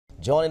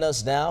Joining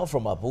us now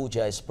from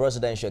Abuja is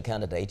presidential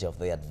candidate of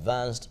the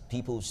Advanced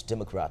People's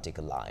Democratic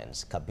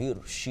Alliance, Kabir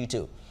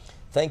Shitu.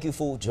 Thank you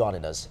for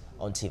joining us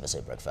on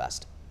TVC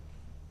Breakfast.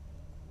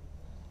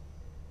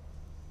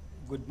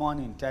 Good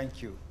morning,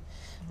 thank you.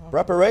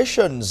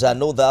 Preparations are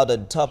no doubt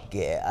in top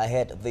gear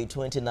ahead of the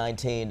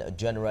 2019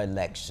 general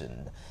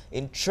election.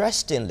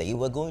 Interestingly,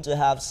 we're going to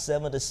have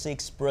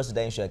 76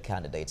 presidential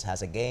candidates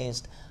as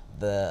against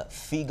the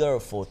figure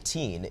of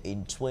 14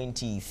 in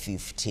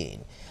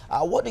 2015.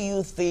 What do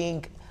you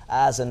think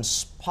has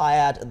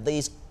inspired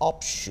this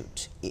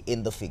offshoot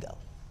in the figure?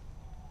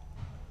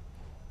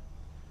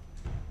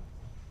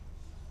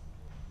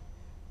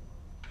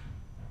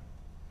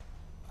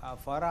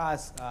 For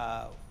us,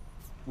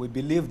 we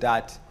believe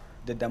that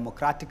the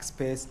democratic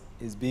space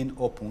is being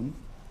opened.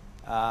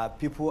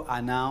 People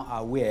are now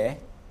aware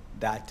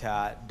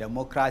that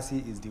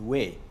democracy is the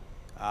way.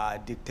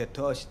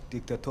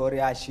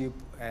 Dictatorship,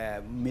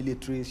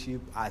 militaryship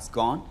has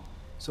gone.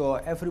 So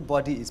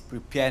everybody is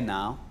prepared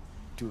now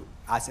to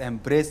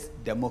embrace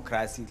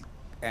democracy,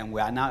 and we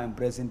are now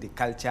embracing the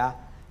culture,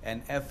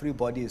 and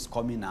everybody is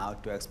coming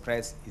out to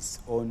express his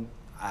own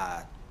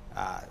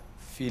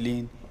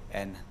feeling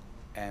and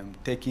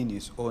taking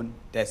his own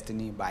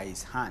destiny by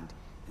his hand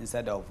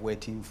instead of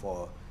waiting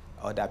for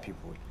other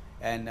people.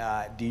 And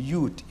the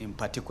youth in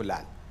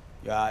particular,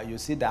 you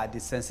see that the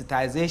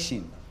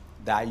sensitization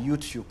that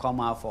youth should come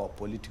out for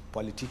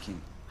politicking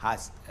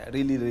has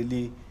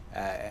really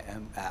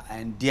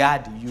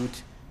endeared the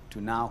youth to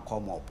now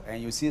come up.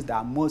 And you see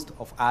that most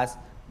of us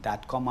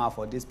that come out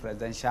for this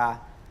presidential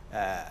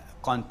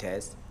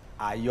contest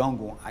are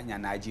young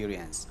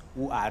Nigerians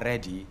who are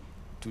ready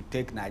to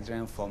take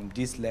Nigeria from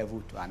this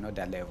level to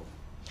another level.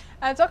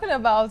 And talking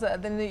about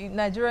the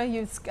Nigerian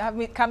youths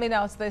coming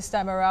out this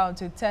time around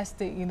to test,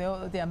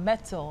 their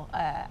mettle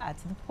at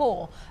the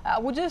poll,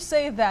 would you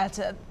say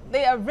that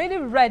they are really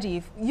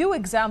ready?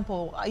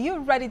 Are you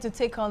ready to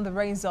take on the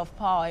reins of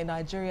power in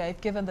Nigeria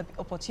if given the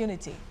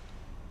opportunity?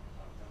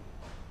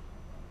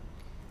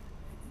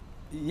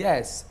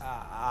 Yes,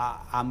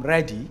 I'm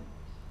ready.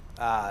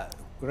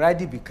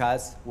 Ready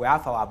because we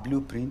have our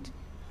blueprint.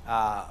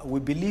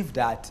 We believe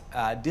that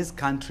this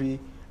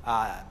country,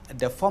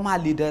 the former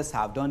leaders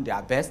have done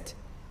their best.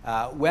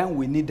 When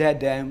we needed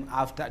them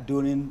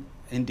during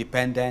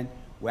independence,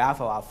 we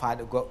have our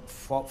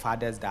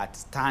fathers that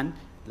stand,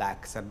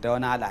 like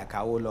Sardauna, like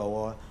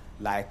Awolowo,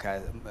 like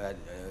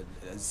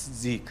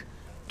Zik.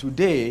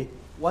 Today,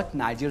 what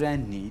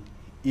Nigerians need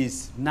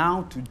is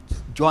now to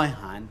join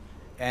hands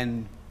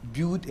and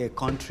build a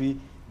country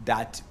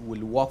that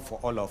will work for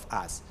all of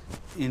us.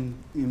 In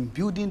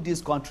building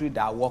this country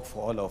that works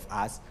for all of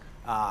us,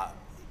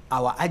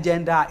 our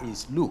agenda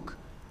is, look,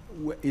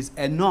 it's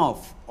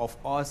enough of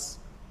us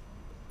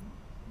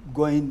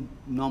going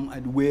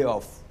the way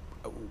of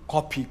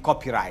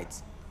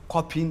copyright,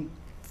 copying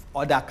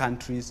other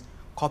countries,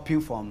 copying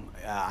from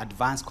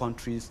advanced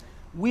countries.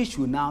 We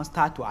should now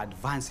start to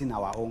advance in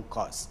our own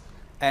cause.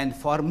 And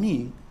for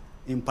me,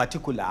 in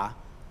particular,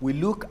 we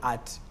look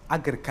at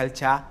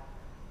agriculture,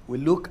 we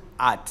look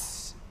at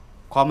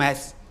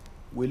commerce,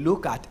 we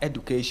look at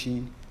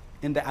education.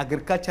 In the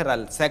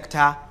agricultural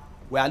sector,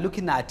 we are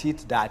looking at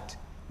it that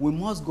we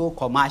must go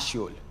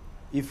commercial.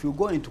 If you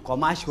go into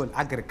commercial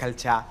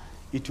agriculture,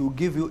 it will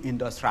give you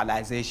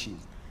industrialization.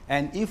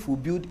 And if we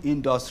build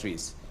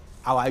industries,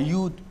 our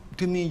youth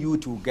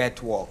will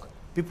get work.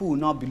 People will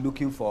not be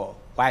looking for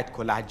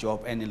white-collar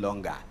job any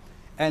longer.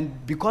 And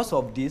because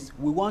of this,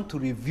 we want to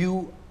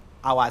review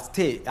our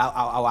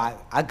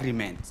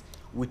agreements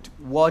with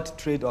World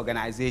Trade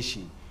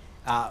Organization,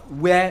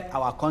 where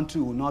our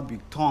country will not be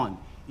turned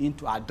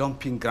into a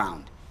dumping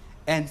ground.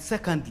 And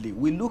secondly,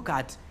 we look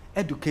at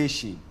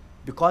education,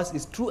 because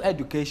it's through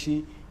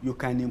education you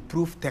can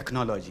improve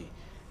technology.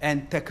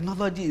 And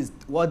technology is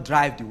what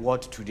drives the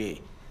world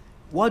today.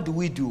 What do?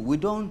 We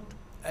don't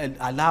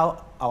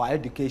allow our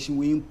education,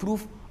 we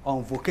improve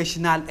on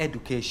vocational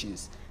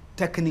educations,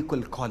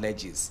 technical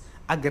colleges,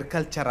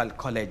 agricultural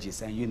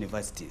colleges and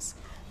universities.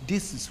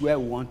 This is where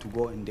we want to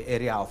go in the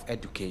area of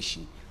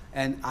education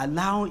and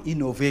allow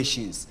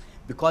innovations,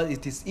 because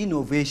it is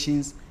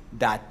innovations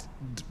that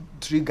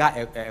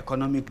trigger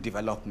economic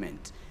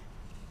development.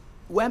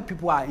 When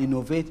people are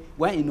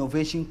when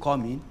innovation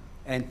come in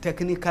and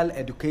technical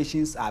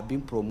educations are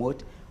being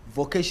promoted,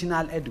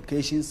 vocational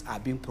educations are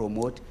being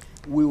promoted,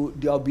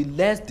 there will be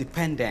less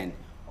dependent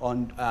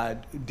on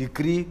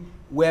degree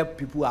where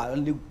people are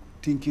only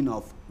thinking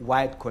of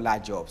white-collar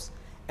jobs.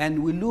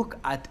 And we look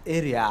at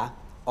area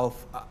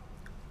of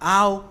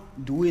how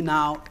do we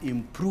now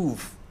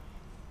improve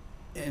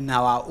in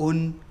our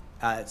own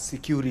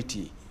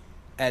security,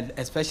 and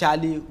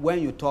especially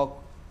when you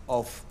talk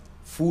of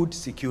food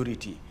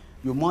security,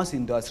 you must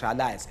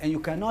industrialize, and you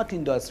cannot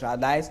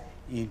industrialize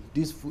in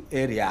this food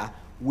area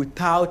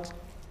without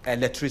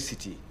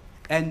electricity.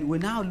 And we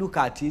now look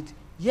at it,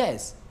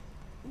 yes,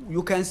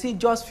 you can see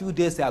just few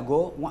days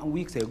ago, 1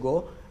 week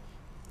ago,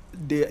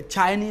 the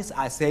Chinese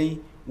are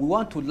saying we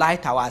want to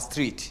light our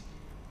street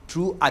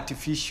through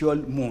artificial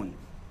moon.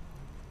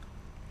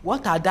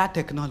 What are that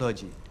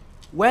technology?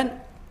 when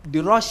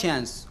the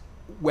Russians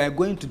were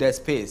going to the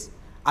space,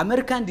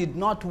 Americans did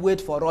not wait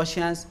for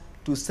Russians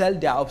to sell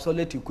their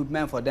obsolete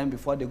equipment for them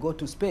before they go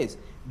to space.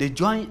 They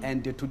joined,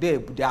 and today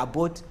they are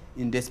both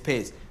in the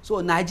space. So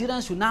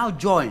Nigerians should now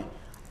join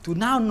to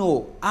now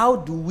know how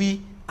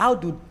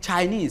do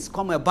Chinese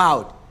come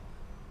about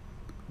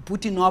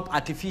putting up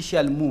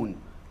artificial moon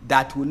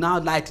that will now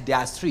light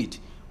their street.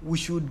 We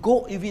should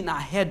go even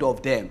ahead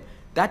of them.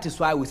 That is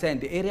why we say in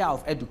the area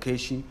of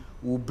education,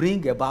 we'll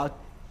bring about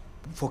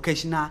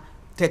vocational,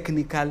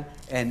 technical,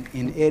 and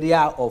in area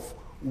of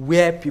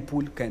where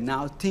people can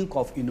now think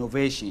of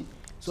innovation,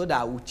 so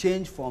that we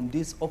change from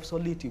this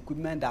obsolete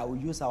equipment that we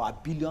use our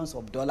billions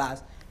of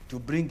dollars to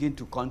bring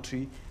into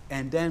country,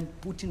 and then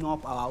putting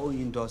up our own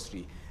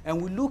industry. And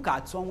we look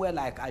at somewhere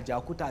like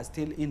Ajaokuta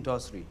steel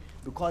industry,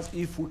 because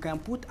if we can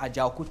put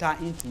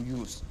Ajaokuta into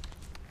use,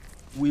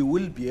 we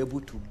will be able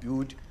to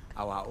build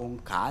our own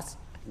cars,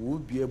 we will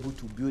be able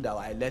to build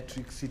our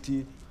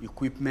electricity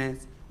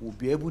equipment, we'll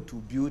be able to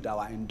build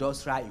our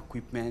industrial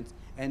equipment,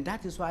 and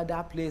that is why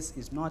that place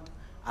is not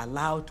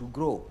allowed to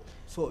grow.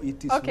 So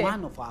it is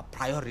one of our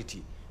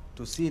priority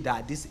to see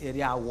that this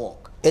area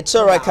work. It's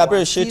all right,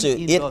 Kabir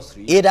Shitu.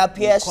 It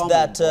appears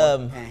that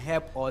and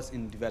help us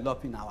in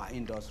developing our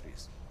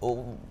industries.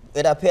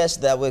 It appears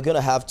that we're going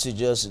to have to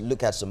just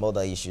look at some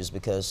other issues,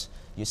 because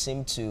you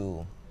seem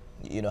to,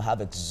 have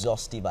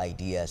exhaustive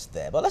ideas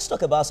there. But let's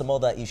talk about some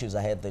other issues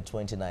ahead of the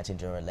 2019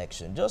 general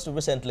election. Just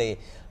recently,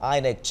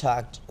 INEC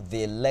charged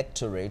the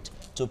electorate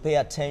to pay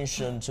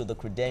attention to the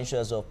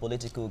credentials of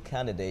political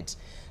candidates.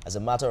 As a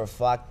matter of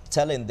fact,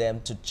 telling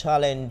them to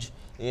challenge,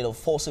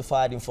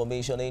 falsified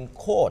information in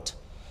court.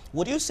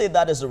 Would you say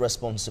that is the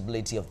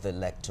responsibility of the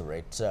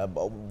electorate?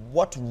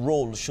 What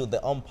role should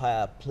the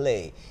umpire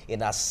play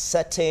in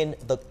ascertaining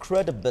the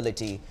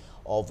credibility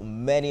of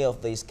many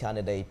of these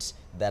candidates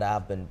that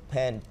have been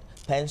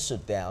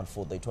penciled down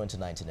for the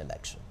 2019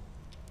 election?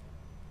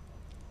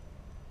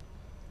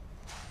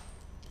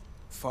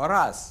 For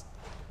us,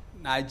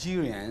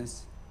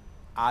 Nigerians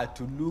are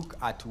to look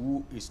at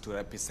who is to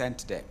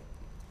represent them.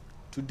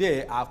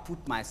 Today, I've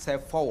put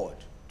myself forward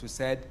to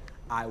say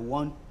I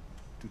want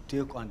to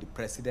take on the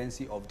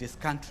presidency of this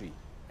country,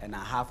 and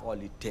I have all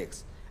it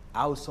takes.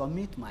 I will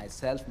submit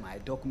myself, my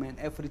document,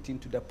 everything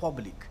to the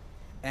public,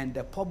 and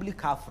the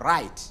public have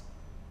right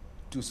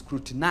to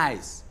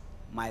scrutinize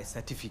my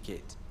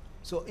certificate.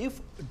 So if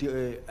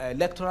the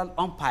electoral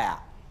umpire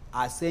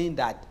are saying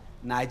that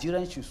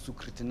Nigerians should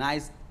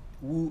scrutinize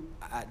who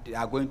they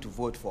are going to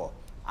vote for,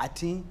 I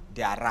think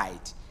they are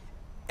right.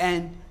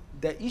 And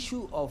the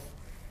issue of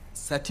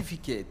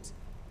certificate,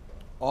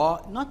 or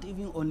not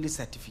even only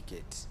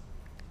certificate,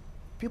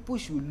 people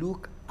should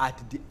look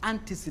at the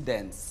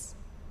antecedents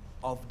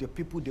of the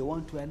people they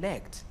want to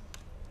elect.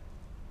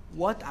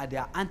 What are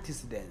their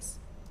antecedents?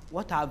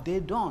 What have they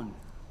done?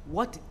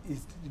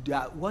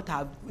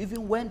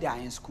 Even when they are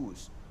in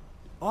schools,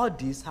 all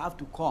these have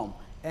to come,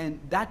 and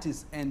that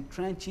is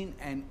entrenching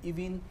and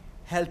even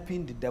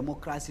helping the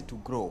democracy to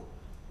grow,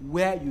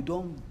 where you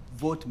don't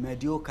vote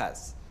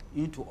mediocres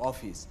into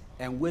office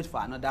and wait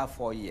for another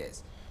 4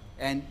 years.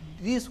 And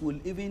this will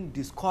even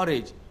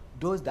discourage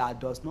those that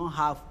does not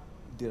have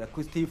the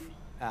requisite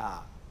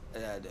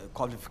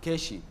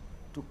qualification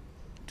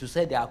to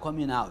say they are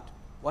coming out.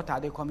 What are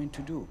they coming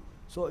to do?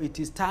 So it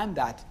is time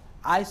that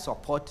I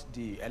support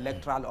the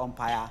electoral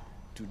umpire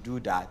to do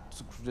that,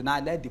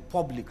 scrutinize, let the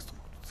public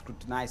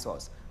scrutinize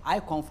us. I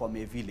come from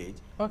a village.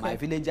 Okay. My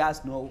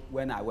villagers know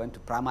when I went to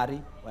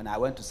primary, when I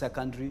went to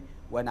secondary,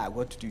 when I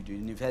went to the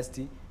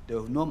university, they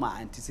will know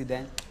my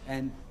antecedent,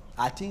 and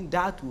I think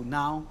that will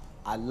now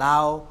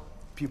allow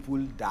people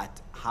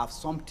that have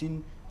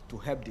something to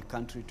help the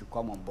country to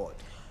come on board.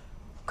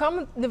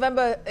 Come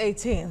November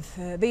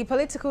 18th, the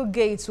political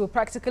gates will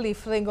practically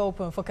fling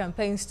open for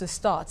campaigns to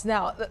start.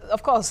 Now,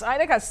 of course,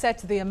 INEC has set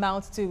the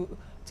amount to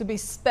be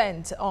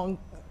spent on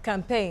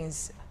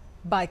campaigns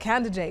by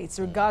candidates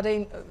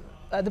regarding,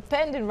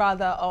 depending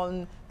rather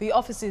on the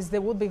offices they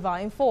will be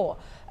vying for.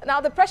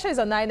 Now, the pressure is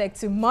on INEC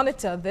to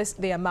monitor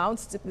the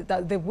amounts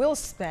that they will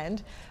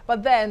spend,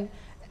 but then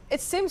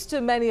it seems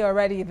to many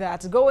already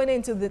that going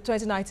into the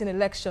 2019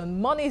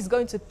 election, money is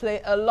going to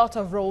play a lot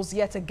of roles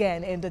yet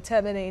again in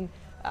determining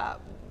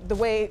the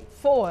way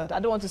forward. I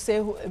don't want to say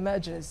who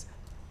emerges.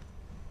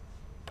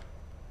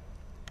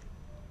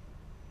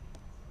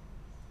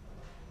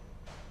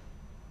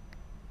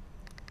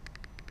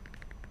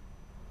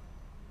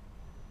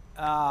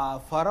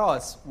 For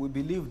us, we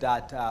believe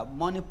that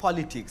money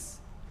politics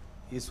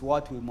is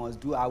what we must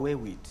do away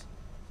with.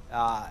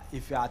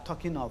 If you are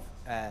talking of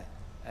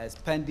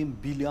spending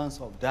billions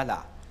of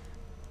dollars,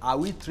 are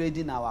we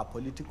trading our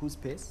political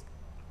space?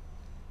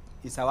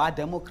 Is our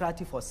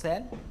democracy for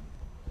sale?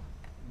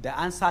 The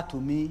answer to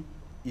me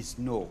is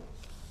no.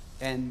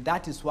 And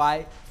that is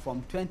why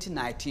from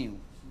 2019,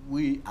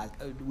 we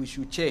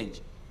should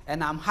change.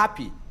 And I'm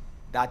happy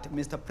that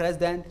Mr.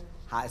 President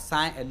has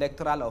signed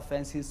Electoral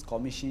Offenses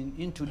Commission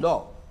into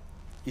law.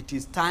 It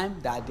is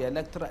time that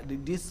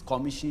this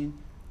commission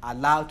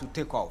allowed to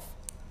take off,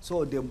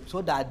 so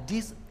that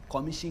this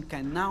Commission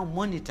can now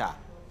monitor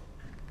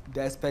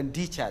the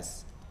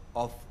expenditures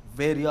of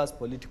various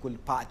political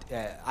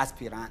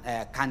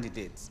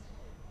candidates.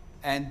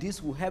 And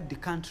this will help the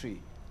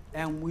country.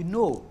 And we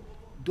know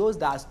those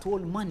that stole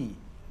money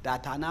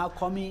that are now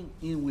coming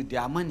in with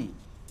their money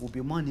will be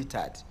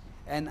monitored.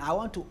 And I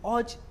want to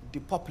urge the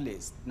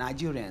populace,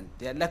 Nigerians,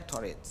 the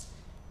electorates,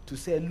 to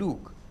say,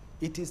 look,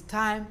 it is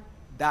time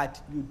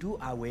that you do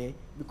away,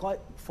 because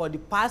for the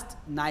past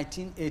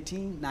 19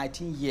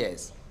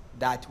 years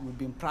that we've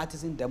been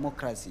practicing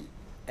democracy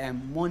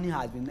and money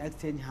has been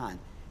exchanged hands,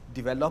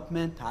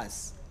 development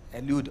has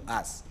eluded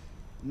us.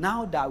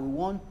 Now that we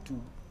want to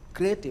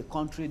create a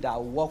country that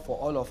will work for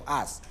all of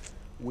us,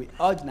 we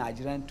urge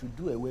Nigerians to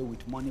do away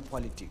with money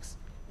politics.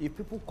 If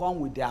people come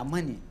with their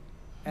money,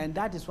 and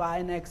that is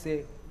why INEC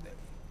say,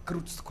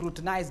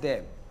 scrutinize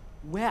them.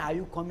 Where are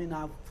you coming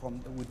out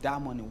from with that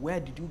money? Where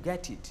did you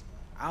get it?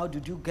 How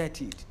did you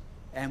get it?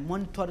 And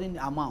monitoring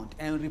the amount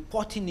and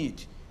reporting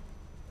it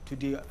to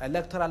the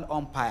electoral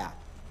umpire.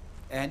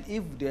 And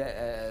if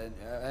the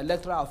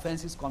Electoral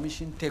Offences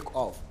Commission take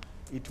off,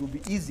 it will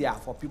be easier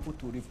for people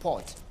to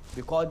report,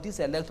 because this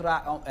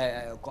Electoral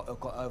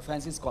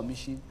Offences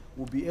Commission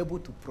will be able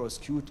to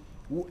prosecute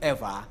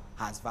whoever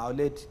has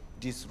violated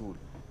this rule.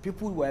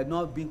 People were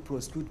not being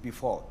prosecuted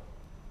before.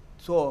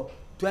 So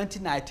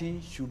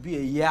 2019 should be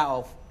a year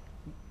of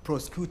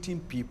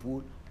prosecuting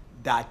people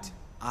that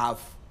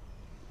have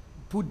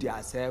put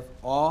themselves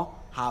or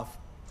have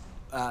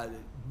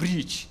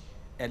breached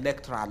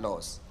electoral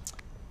laws,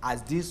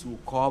 as this will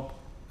curb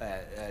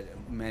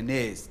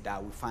menace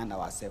that we find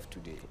ourselves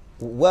today.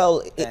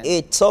 Well,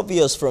 it's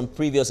obvious from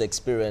previous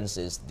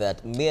experiences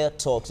that mere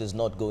talks is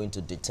not going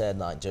to deter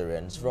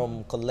Nigerians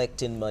from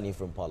collecting money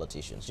from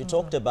politicians. You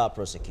talked about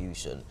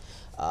prosecution.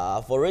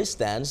 For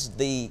instance,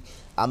 the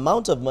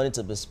amount of money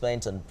to be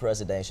spent on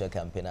presidential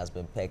campaign has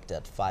been pegged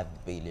at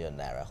 5 billion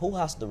naira. Who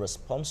has the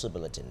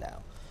responsibility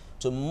now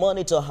to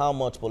monitor how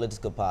much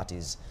political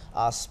parties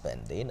are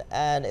spending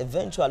and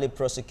eventually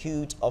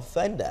prosecute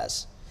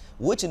offenders,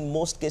 which in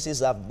most cases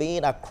have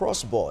been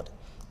across board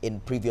in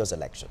previous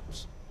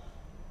elections?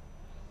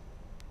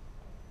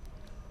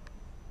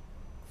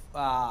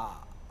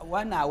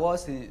 When I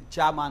was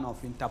chairman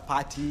of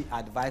Inter-Party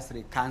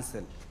Advisory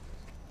Council,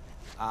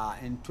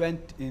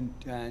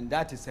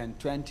 that is in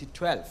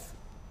 2012,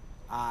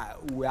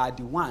 we are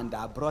the one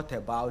that brought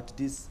about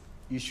this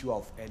issue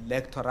of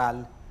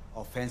Electoral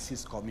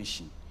Offences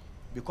Commission,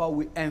 because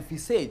we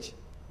emphasize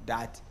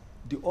that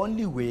the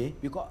only way,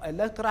 because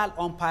electoral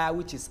umpire,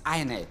 which is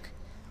INEC,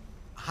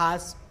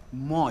 has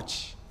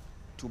much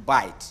to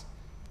bite.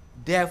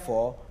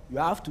 Therefore, you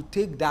have to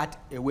take that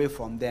away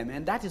from them,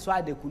 and that is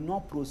why they could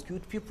not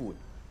prosecute people.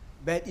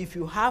 But if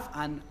you have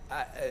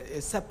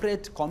a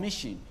separate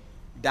commission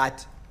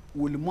that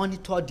will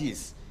monitor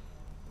this,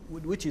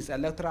 which is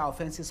Electoral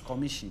Offences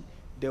Commission,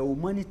 they will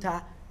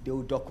monitor, they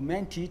will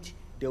document it,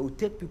 they will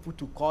take people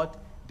to court,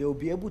 they will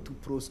be able to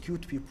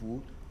prosecute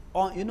people.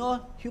 You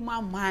know,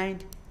 human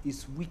mind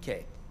is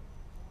wicked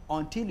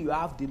until you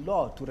have the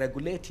law to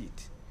regulate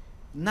it.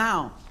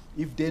 Now,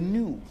 if they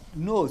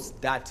knows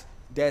that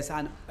there's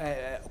a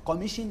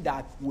commission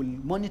that will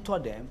monitor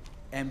them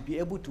and be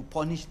able to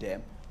punish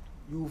them,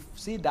 you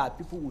see that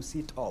people will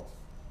sit up.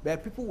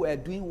 But people were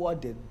doing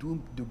what they do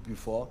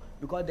before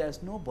because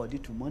there's nobody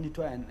to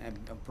monitor and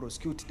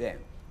prosecute them.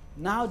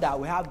 Now that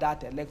we have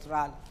that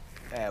Electoral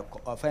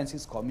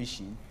Offences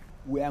Commission,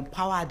 we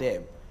empower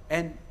them,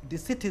 and the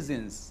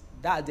citizens,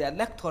 that the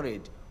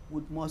electorate,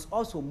 must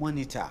also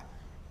monitor.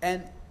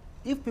 And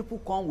if people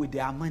come with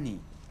their money,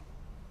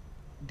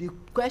 the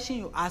question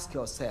you ask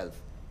yourself,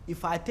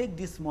 if I take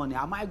this money,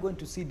 am I going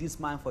to see this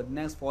man for the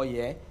next 4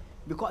 years?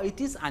 Because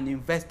it is an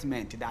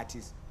investment that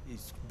is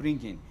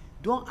bringing.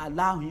 Don't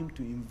allow him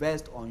to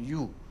invest on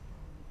you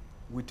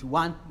with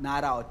 1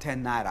 naira or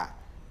 10 naira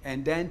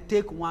and then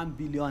take 1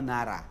 billion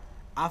naira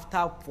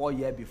after 4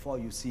 years before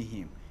you see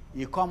him.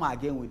 He come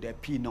again with a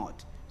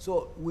peanut.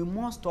 So we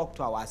must talk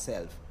to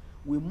ourselves.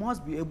 We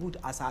must be able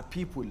to, as our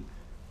people,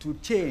 to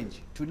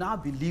change, to now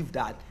believe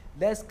that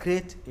let's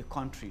create a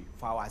country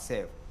for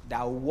ourselves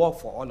that will work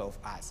for all of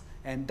us.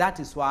 And that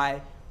is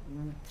why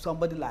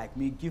somebody like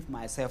me give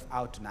myself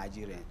out to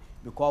Nigerians,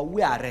 because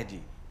we are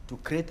ready to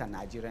create a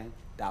Nigerian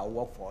that will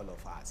work for all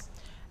of us.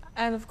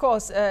 And of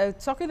course,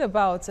 talking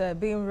about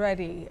being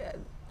ready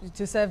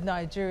to serve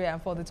Nigeria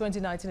and for the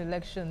 2019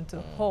 election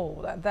to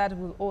hold, that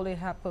will only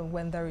happen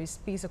when there is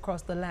peace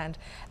across the land.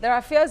 There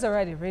are fears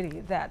already, really,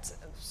 that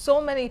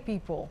so many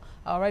people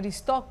are already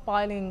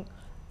stockpiling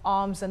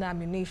arms and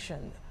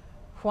ammunition.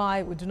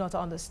 Why, we do not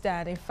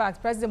understand. In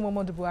fact, President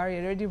Muhammadu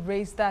Buhari already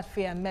raised that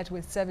fear and met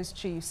with service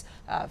chiefs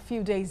a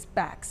few days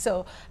back.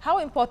 So how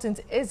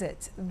important is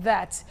it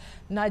that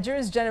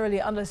Nigerians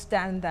generally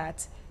understand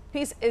that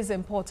peace is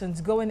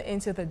important going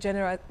into the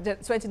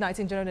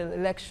 2019 general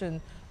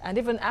election and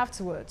even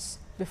afterwards,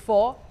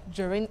 before,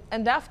 during,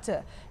 and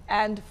after,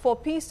 and for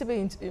peace to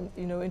be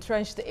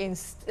entrenched in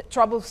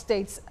troubled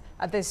states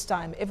at this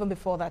time, even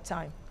before that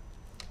time?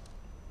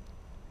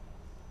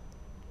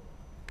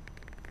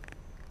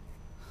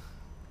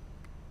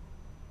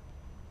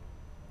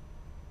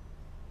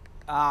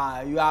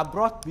 You have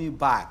brought me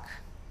back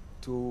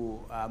to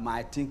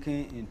my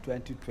thinking in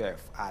 2012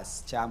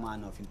 as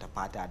chairman of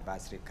Interparty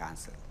Advisory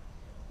Council,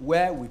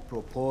 where we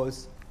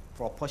propose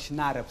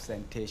proportional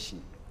representation.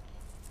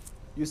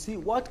 You see,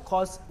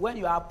 when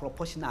you have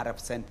proportional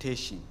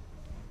representation,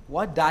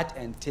 what that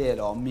entails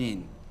or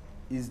mean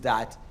is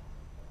that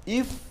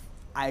if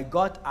I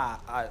got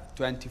a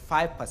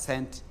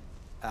 25%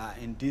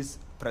 in this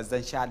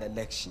presidential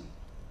election,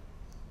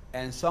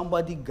 and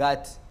somebody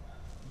got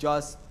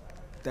just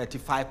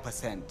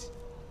 35%,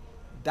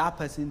 that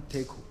person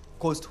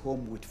coast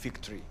home with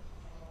victory.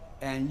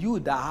 And you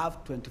that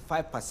have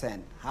 25%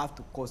 have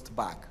to coast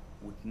back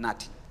with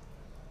nothing.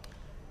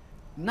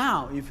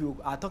 Now, if you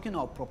are talking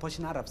of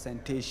proportional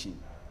representation,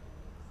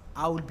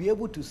 I will be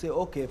able to say,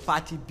 okay,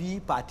 party B,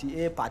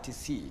 party A, party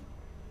C,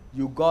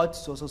 you got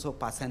so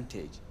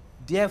percentage.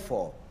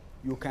 Therefore,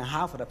 you can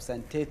have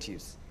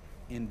representatives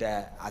in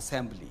the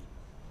assembly,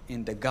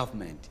 in the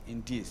government,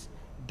 in this.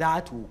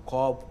 That will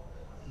curb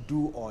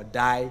do or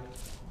die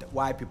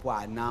why people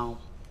are now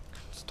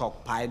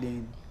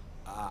stockpiling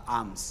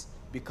arms.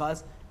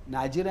 Because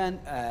Nigerian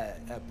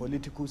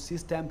political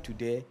system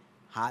today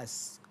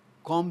has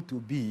come to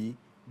be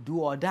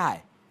do or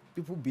die.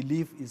 People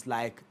believe it's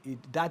like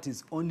that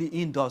is only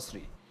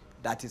industry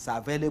that is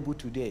available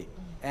today.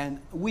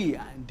 And we,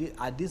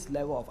 at this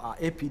level of our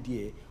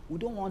APDA, we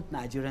don't want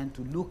Nigerians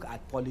to look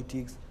at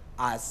politics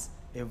as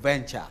a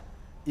venture.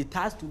 It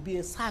has to be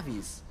a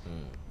service.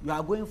 You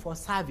are going for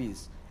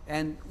service.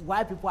 And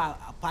why people are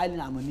piling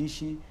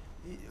ammunition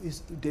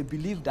is they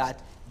believe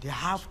that they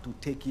have to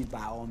take it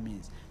by all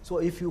means. So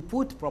if you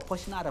put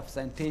proportional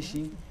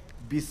representation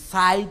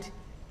beside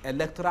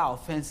Electoral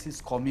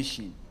Offenses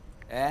Commission,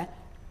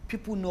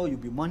 people know you'll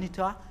be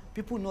monitored.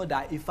 People know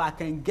that if I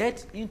can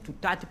get into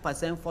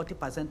 30%,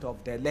 40%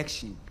 of the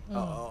election,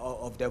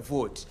 of the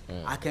vote,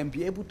 I can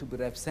be able to be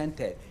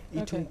represented.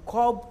 It will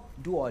curb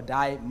do or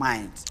die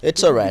minds.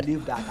 It's all right.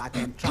 Believe that I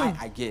can try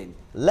again.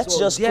 Let's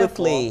just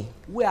quickly.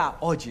 We are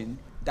urging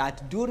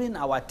that during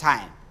our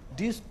time,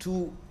 these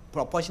two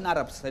proportional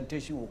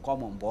representation will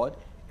come on board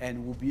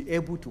and will be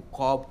able to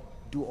curb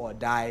do or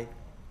die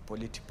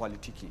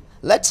politicking.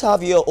 Let's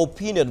have your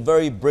opinion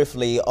very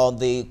briefly on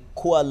the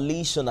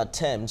coalition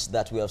attempts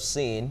that we have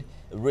seen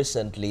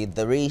recently.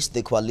 There is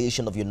the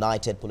Coalition of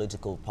United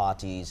Political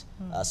Parties,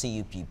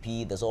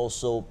 CUPP. There's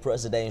also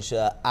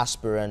presidential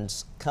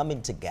aspirants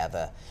coming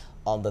together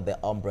under the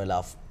umbrella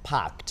of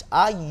PACT.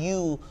 Are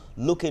you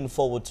looking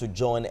forward to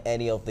join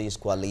any of these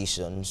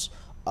coalitions?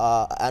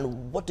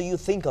 And what do you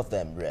think of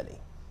them, really?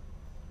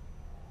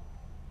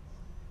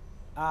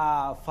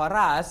 For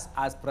us,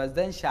 as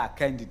presidential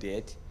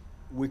candidate,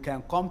 we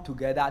can come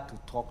together to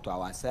talk to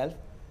ourselves.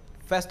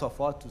 First of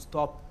all, to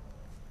stop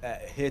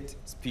hate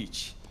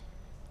speech.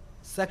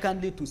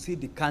 Secondly, to see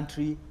the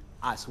country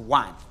as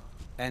one,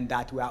 and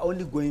that we are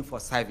only going for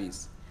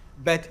service.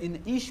 But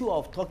in the issue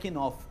of talking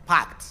of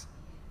PACT,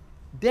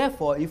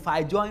 therefore, if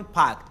I join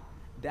PACT,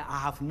 then I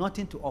have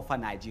nothing to offer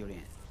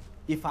Nigerians.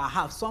 If I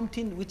have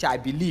something which I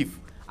believe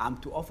I'm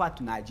to offer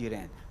to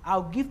Nigerians,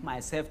 I'll give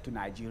myself to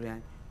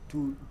Nigerians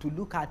to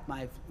look at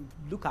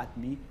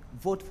me,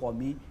 vote for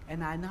me,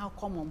 and I now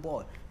come on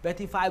board.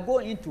 But if I go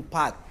into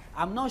PACT,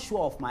 I'm not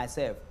sure of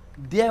myself.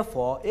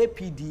 Therefore,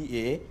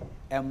 APDA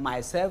and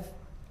myself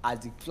as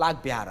the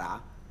flag bearer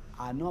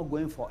are not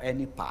going for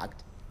any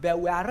PACT, but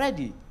we are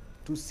ready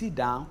to sit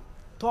down,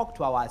 talk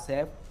to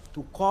ourselves,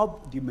 to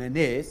curb the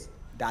menace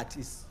that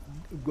is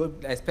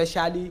good,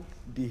 especially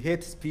the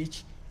hate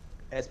speech,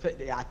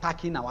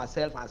 attacking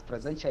ourselves as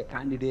presidential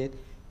candidate.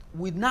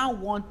 We now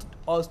want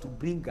us to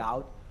bring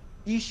out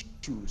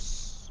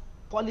issues,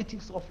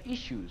 politics of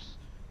issues.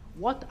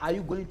 What are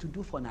you going to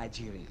do for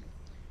Nigeria?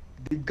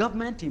 The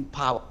government in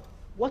power,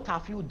 what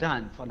have you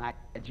done for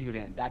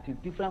Nigeria that is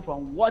different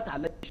from what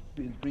election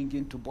is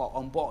bringing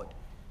on board?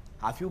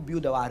 Have you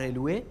built our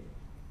railway?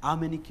 How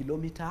many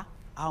kilometers?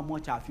 How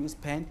much have you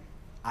spent?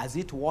 Is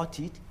it worth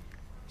it?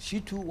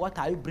 Shitu, what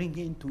are you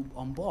bringing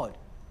on board?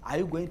 Are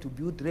you going to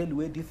build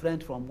railway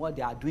different from what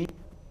they are doing?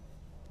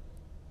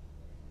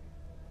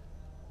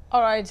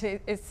 All right,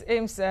 it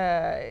seems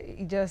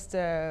he just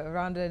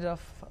rounded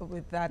off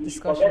with that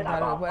discussion.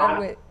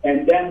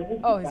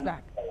 Oh, he's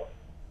back.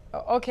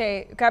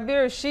 Okay,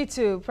 Kabir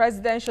Shitu,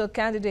 presidential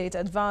candidate,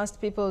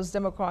 Advanced People's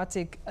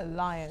Democratic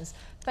Alliance.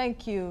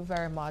 Thank you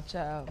very much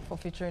for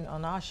featuring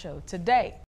on our show today.